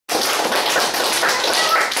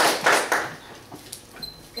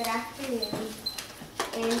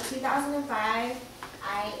2005,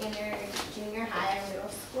 I entered junior high and middle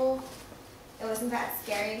school. It wasn't that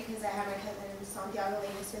scary because I had my cousin Santiago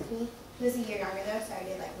Davis with me. He was a year younger though, so I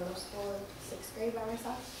did like middle school and 6th grade by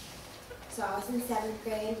myself. So I was in 7th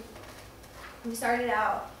grade. We started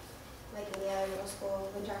out like any other middle school.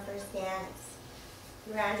 We went to our first dance.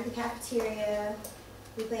 We ran to the cafeteria.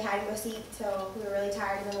 We played hide and go seek till we were really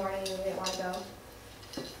tired in the morning and we didn't want to go.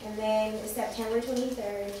 And then September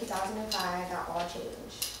 23rd, 2005, that all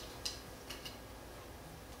changed.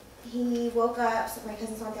 He woke up, so my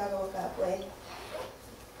cousin Santiago woke up with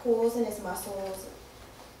pulls in his muscles,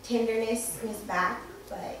 tenderness in his back,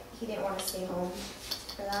 but he didn't want to stay home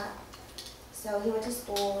for that. So he went to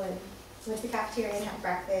school and went to the cafeteria and had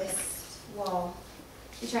breakfast. Well,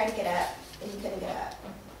 he tried to get up and he couldn't get up.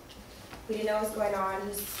 We didn't know what was going on. He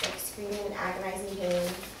was like screaming in agonizing pain.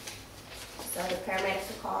 So the paramedics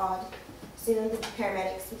were called. Soon the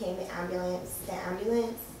paramedics became the ambulance. The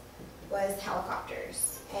ambulance was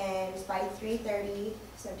helicopters. And by 3:30,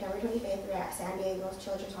 September 25th, we were at San Diego's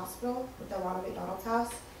Children's Hospital with the Ronald McDonald's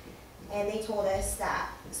house. And they told us that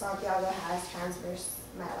Santiago has transverse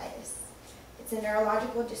myelitis. It's a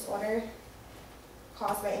neurological disorder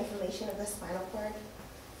caused by inflammation of the spinal cord.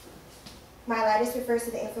 Myelitis refers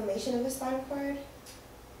to the inflammation of the spinal cord,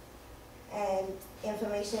 and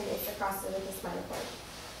inflammation is across the spinal cord.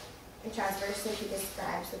 And transversely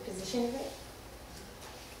describes the position of it.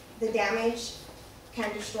 The damage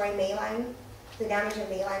can destroy myelin. The damage of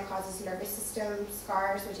myelin causes nervous system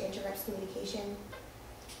scars, which interrupts communication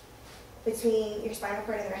between your spinal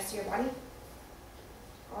cord and the rest of your body.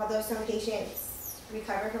 Although some patients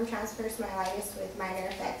recover from transverse myelitis with minor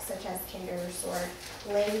effects such as tender or sore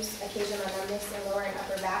limbs, occasional numbness in lower and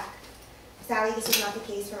upper back. Sadly, this was not the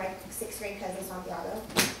case for my 6th grade cousin Santiago.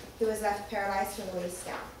 He was left paralyzed from the waist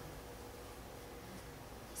down.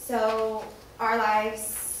 So our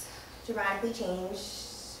lives dramatically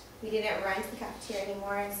changed. We didn't run to the cafeteria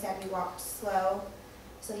anymore. Instead, we walked slow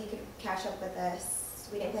so he could catch up with us.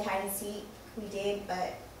 We didn't play hide and seek. We did,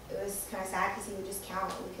 but it was kind of sad because he would just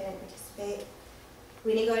count. We couldn't participate.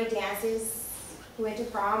 We didn't go to dances. We went to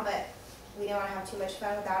prom, but we didn't want to have too much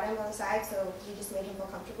fun without him on the side, so we just made him feel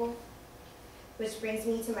comfortable. Which brings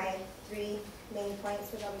me to my 3 main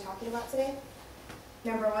points, which I'll be talking about today.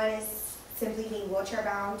 Number 1 is simply being wheelchair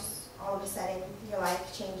bound. All of a sudden, your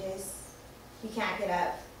life changes. You can't get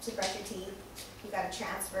up to brush your teeth. You got to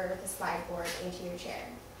transfer the slide board into your chair.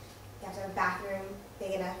 You have to have a bathroom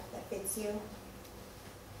big enough that fits you.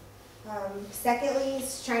 Secondly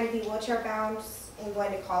is trying to be wheelchair bound and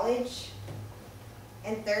going to college.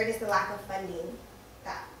 And third is the lack of funding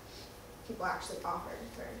that people actually offer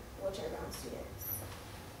for wheelchair bound students.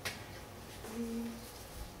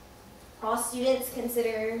 All students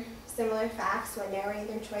consider similar facts when narrowing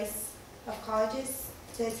their choice of colleges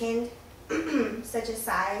to attend, such as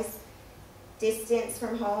size, distance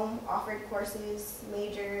from home, offered courses,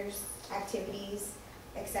 majors, activities,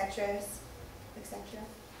 etc., etc.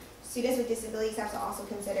 Students with disabilities have to also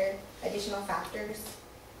consider additional factors: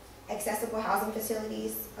 accessible housing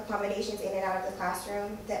facilities, accommodations in and out of the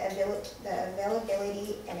classroom, the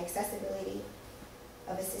availability and accessibility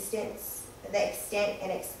of assistance, the extent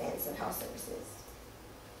and expense of health services.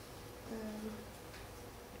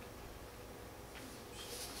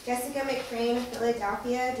 Jessica McCrane of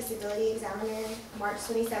Philadelphia, Disability Examiner, March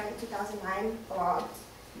 27, 2009, blogged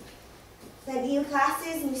that new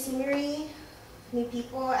classes, new scenery, new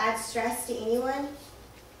people add stress to anyone,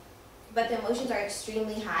 but the emotions are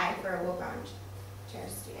extremely high for a wheelbound chair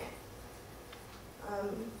student.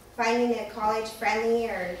 Finding a college friendly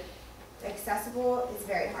or accessible is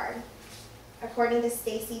very hard. According to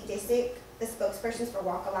Stacy Disick, the spokesperson for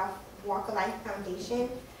Walk a Life Foundation,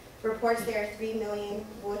 reports there are 3 million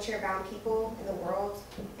wheelchair-bound people in the world,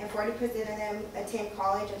 and 40% of them attend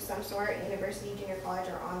college of some sort, university, junior college,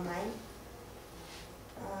 or online.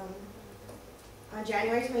 On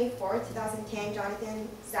January 24, 2010, Jonathan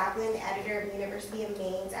Zaplin, editor of University of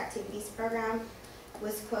Maine's Activities Program,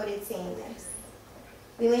 was quoted saying this: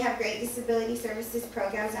 "We may have great disability services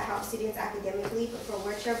programs that help students academically, but for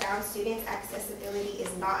wheelchair-bound students, accessibility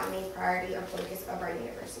is not a main priority or focus of our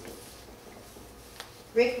university."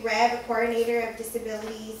 Rick Rebb, a coordinator of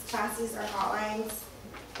disabilities classes or hotlines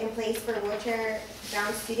in place for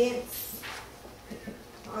wheelchair-bound students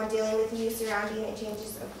on dealing with new surrounding and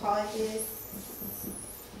changes of colleges,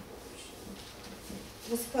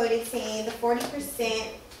 was quoted saying the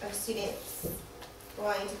 40% of students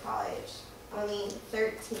going to college, only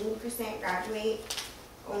 13% graduate,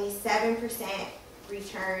 only 7%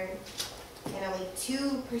 return, and only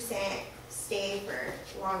 2% stay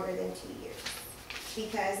for longer than 2 years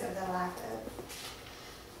because of the lack of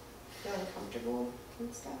feeling comfortable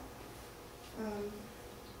and stuff.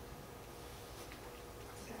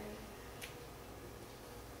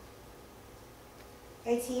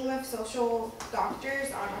 A team of social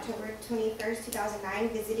doctors on October 21st, 2009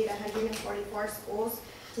 visited 144 schools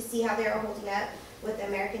to see how they were holding up with the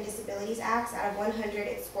American Disabilities Act. Out of 100,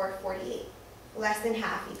 it scored 48, less than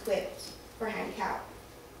half equipped for handicapped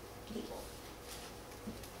people.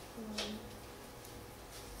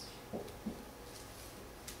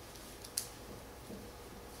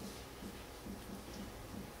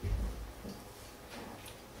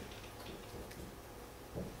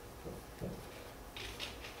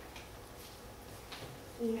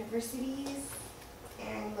 Universities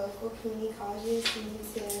and local community colleges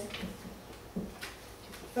need to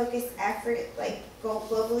focus effort, like go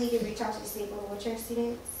globally to reach out to disabled wheelchair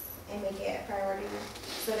students and make it a priority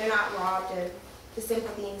so they're not robbed of the simple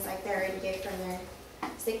things like they already get from their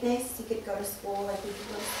sickness. You could go to school like we could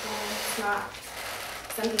go to school. It's not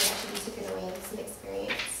something that should be taken away. It's an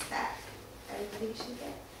experience that everybody should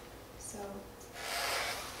get. So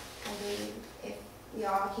I believe if we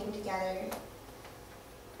all came together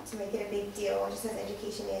to make it a big deal, just as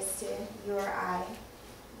education is to you or I,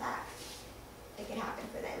 that it could happen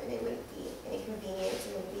for them and it wouldn't be an inconvenience,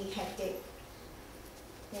 it wouldn't be hectic,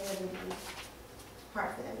 it wouldn't be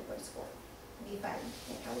hard for them to go to school. It'd be fun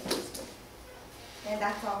and how they go to school. And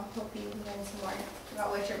that's all. Hope you learn some more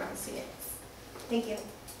about wheelchair-bound students. Thank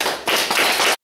you.